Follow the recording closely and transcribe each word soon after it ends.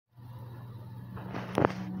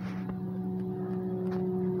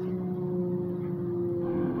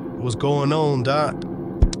What's going on, Doc?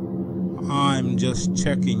 I'm just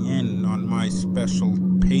checking in on my special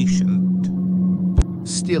patient.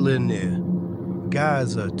 Still in there.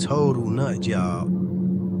 Guy's a total nut job.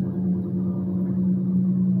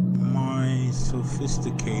 My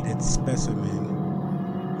sophisticated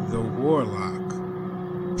specimen, the warlock,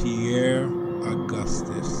 Pierre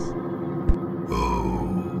Augustus. Oh,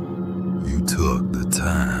 you took the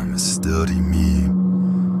time to study me.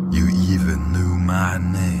 You even knew my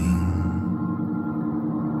name.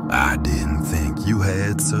 I didn't think you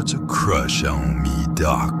had such a crush on me,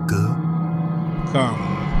 Doctor. Come,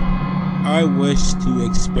 I wish to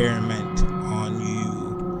experiment on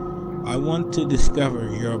you. I want to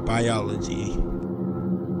discover your biology.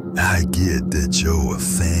 I get that you're a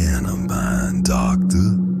fan of mine,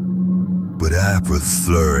 Doctor, but I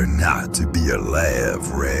prefer not to be a lab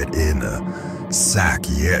rat in a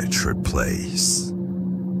psychiatric place.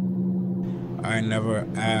 I never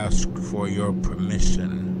asked for your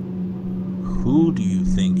permission. Who do you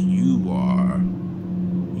think you are?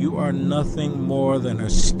 You are nothing more than a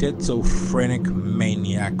schizophrenic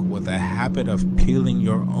maniac with a habit of peeling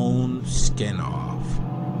your own skin off.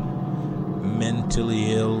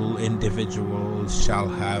 Mentally ill individuals shall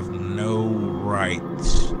have no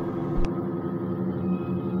rights.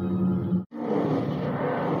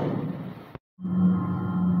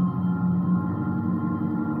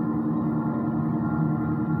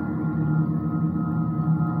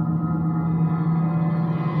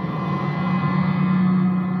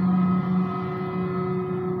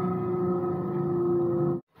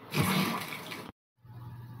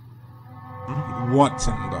 What's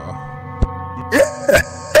in the...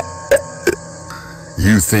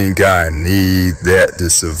 You think I need that to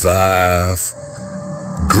survive?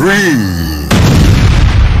 Greed!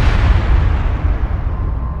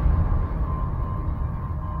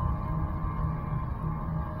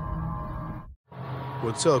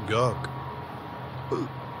 What's up, Gawk?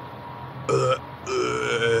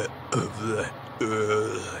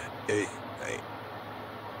 Hey.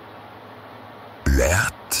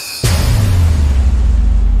 That?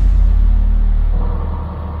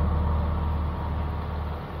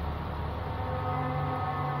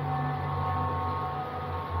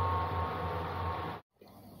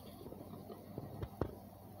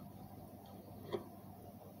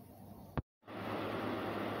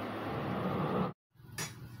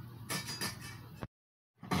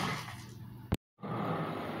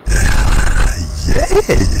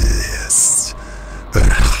 Yes!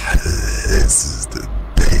 This is the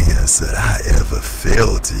best that I ever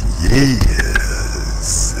felt in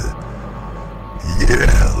years.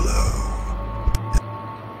 Yellow.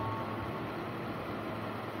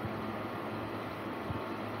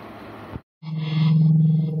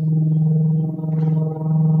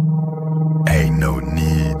 Ain't no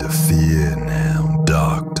need to fear now,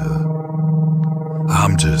 Doctor.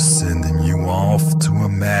 I'm just sending you off to a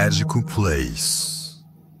magical place.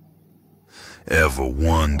 Ever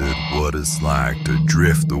wondered what it's like to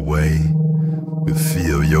drift away, to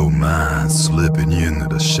feel your mind slipping into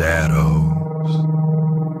the shadows?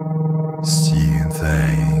 Seeing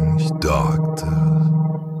things, Doctor.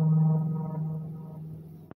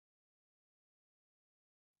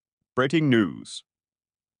 Breaking news.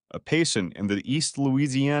 A patient in the East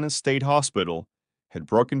Louisiana State Hospital had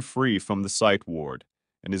broken free from the psych ward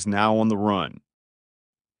and is now on the run.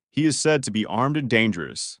 He is said to be armed and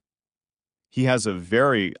dangerous. He has a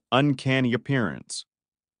very uncanny appearance.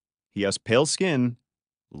 He has pale skin,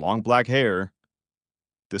 long black hair.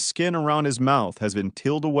 The skin around his mouth has been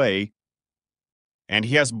peeled away, and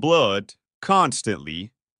he has blood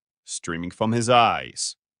constantly streaming from his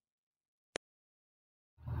eyes.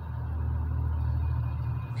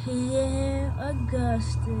 Pierre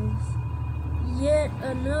Augustus. Yet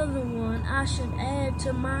another one I should add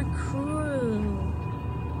to my crew.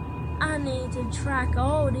 I need to track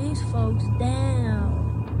all these folks down.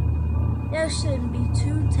 That shouldn't be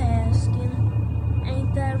too tasking.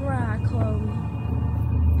 Ain't that right, Chloe?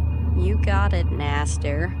 You got it,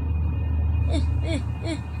 Master.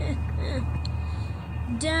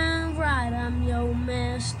 Damn right I'm your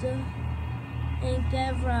master. Ain't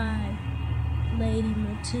that right, Lady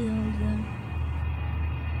Matilda?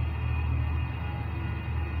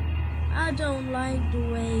 I don't like the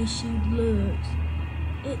way she looks.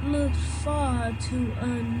 It looks far too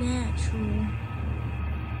unnatural.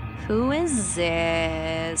 Who is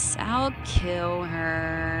this? I'll kill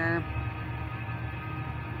her.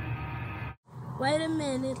 Wait a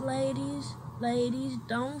minute, ladies. Ladies,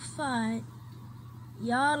 don't fight.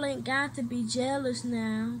 Y'all ain't got to be jealous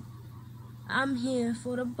now. I'm here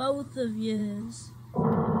for the both of yous.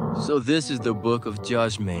 So this is the Book of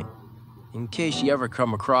Judgment. In case you ever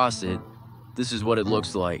come across it, this is what it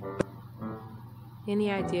looks like.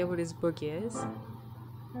 Any idea what his book is?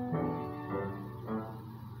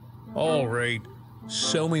 All right,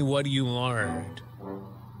 show me what you learned.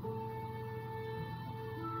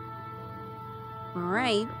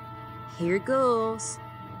 Alright, here goes.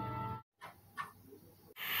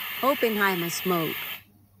 Oppenheimer smoke.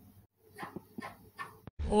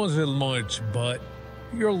 Wasn't much, but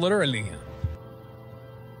you're literally.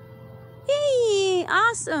 Yay,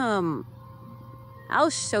 awesome. I'll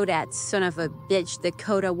show that son of a bitch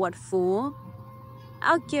Dakota what for.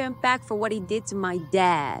 I'll give him back for what he did to my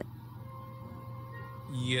dad.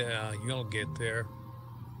 Yeah, you'll get there.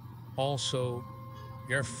 Also,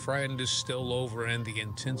 your friend is still over in the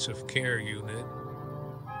intensive care unit.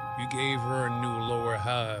 You gave her a new lower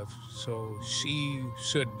half, so she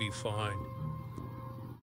should be fine.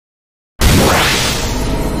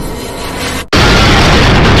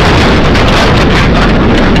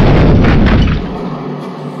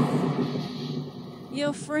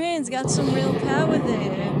 Your friend's got some real power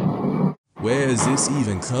there. Where is this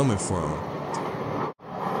even coming from?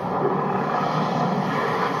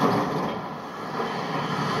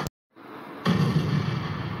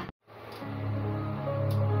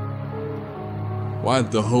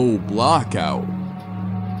 Why'd the whole block out?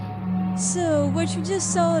 So, what you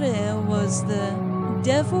just saw there was the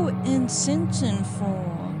devil ascension form.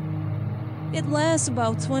 It lasts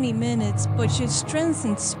about 20 minutes, but your strength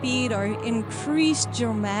and speed are increased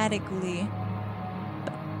dramatically.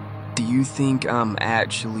 Do you think I'm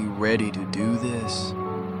actually ready to do this?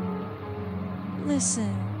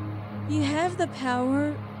 Listen, you have the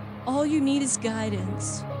power, all you need is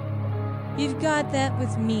guidance. You've got that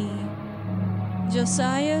with me.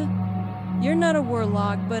 Josiah, you're not a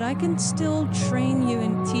warlock, but I can still train you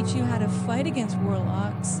and teach you how to fight against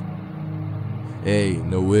warlocks. Hey,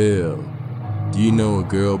 Noel, do you know a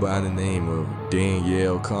girl by the name of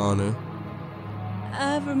Danielle Connor?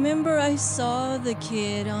 I remember I saw the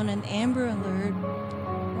kid on an Amber Alert.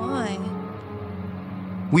 Why?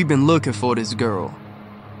 We've been looking for this girl.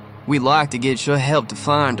 We'd like to get your help to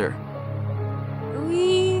find her.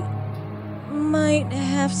 We might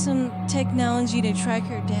have some technology to track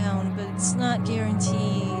her down, but it's not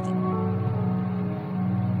guaranteed.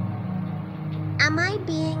 Am I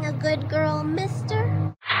being a good girl,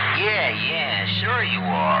 mister? Yeah, sure you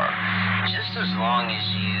are. Just as long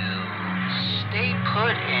as you stay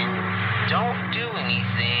put and don't do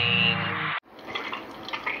anything.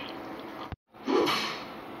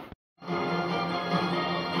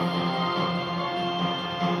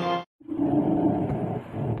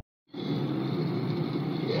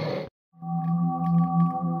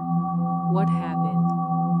 What happened?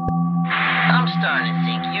 I'm starting to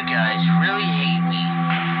think you guys really hate me.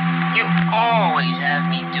 You always have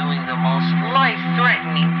me doing the most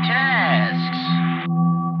life-threatening tasks.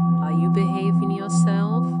 Are you behaving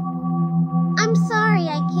yourself? I'm sorry,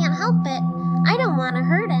 I can't help it. I don't want to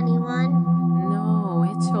hurt anyone. No,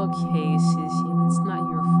 it's okay, Sissy. It's not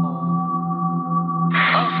your fault.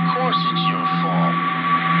 Of course it's your fault,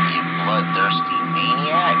 you bloodthirsty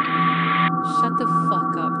maniac. Shut the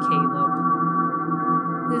fuck up, Caleb.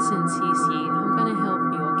 Listen, Cece, I'm gonna help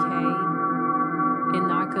you, okay? And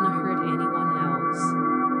not gonna hurt anyone else.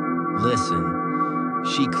 Listen,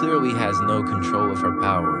 she clearly has no control of her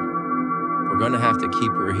power. We're gonna have to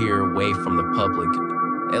keep her here away from the public,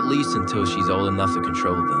 at least until she's old enough to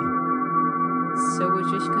control them. So we're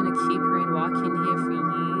just gonna keep her in walking here for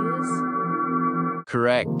years?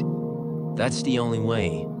 Correct. That's the only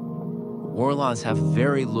way. Warlocks have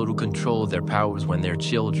very little control of their powers when they're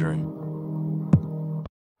children.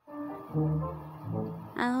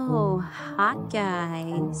 Oh, hot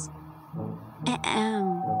guys.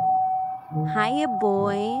 Hiya,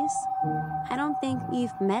 boys. I don't think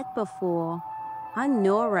we've met before. I'm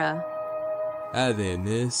Nora. Hi there,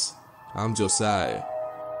 miss. I'm Josiah.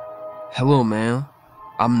 Hello, ma'am.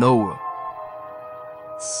 I'm Noah.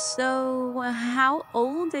 So, how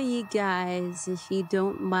old are you guys, if you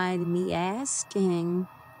don't mind me asking?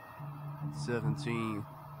 17.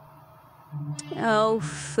 Oh,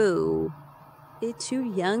 foo. You're too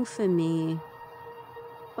young for me.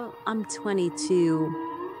 Well, I'm 22.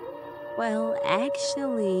 Well,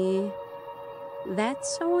 actually,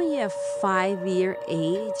 that's only a 5-year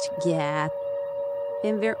age gap.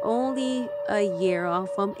 And we're only a year off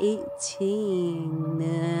from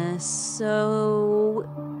 18. So,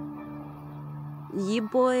 you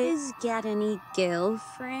boys got any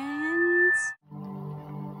girlfriends?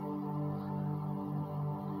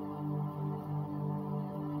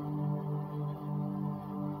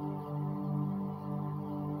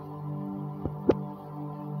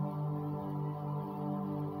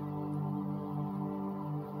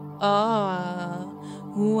 Ah,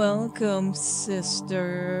 welcome,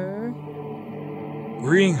 sister.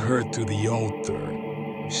 Bring her to the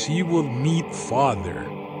altar. She will meet Father.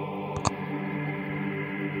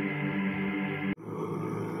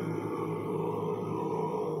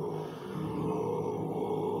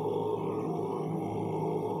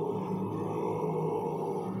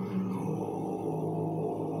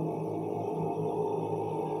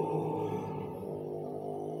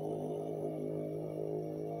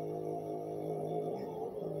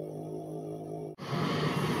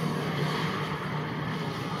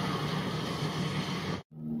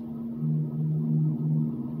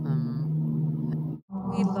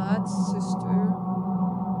 We lads, sister.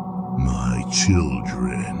 My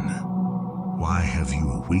children, why have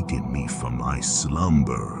you awakened me from my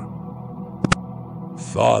slumber?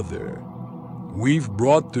 Father, we've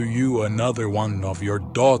brought to you another one of your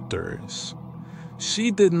daughters.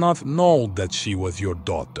 She did not know that she was your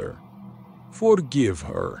daughter. Forgive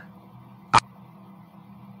her.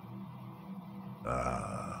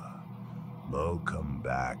 Welcome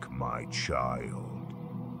back, my child.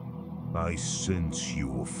 I sense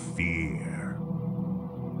your fear.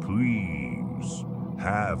 Please,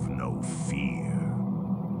 have no fear.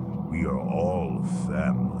 We are all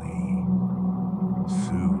family.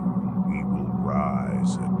 Soon we will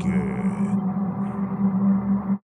rise again.